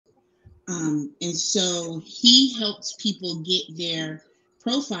And so he helps people get their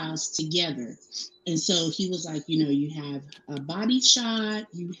profiles together. And so he was like, you know, you have a body shot,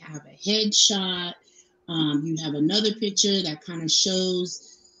 you have a head shot, you have another picture that kind of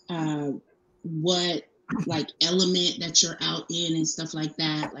shows what like element that you're out in and stuff like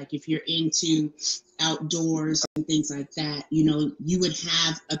that. Like if you're into outdoors and things like that, you know, you would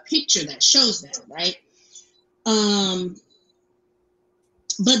have a picture that shows that, right?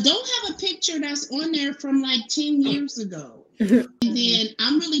 But don't have a picture that's on there from like 10 years ago. And then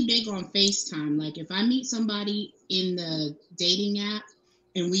I'm really big on FaceTime. Like if I meet somebody in the dating app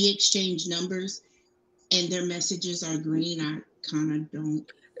and we exchange numbers and their messages are green, I kind of don't.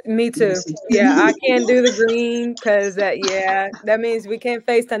 Me too. Yeah, I can't do the green because that means we can't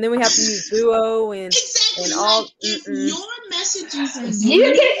FaceTime. Then we have to use Duo and all. Like, if your messages are you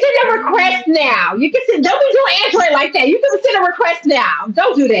can send a request now. You can send. Don't be doing Android like that. You can send a request now.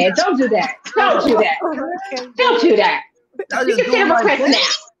 Don't do that. Don't do that. Don't do that. Don't do that. You can send a request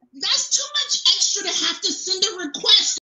now. That's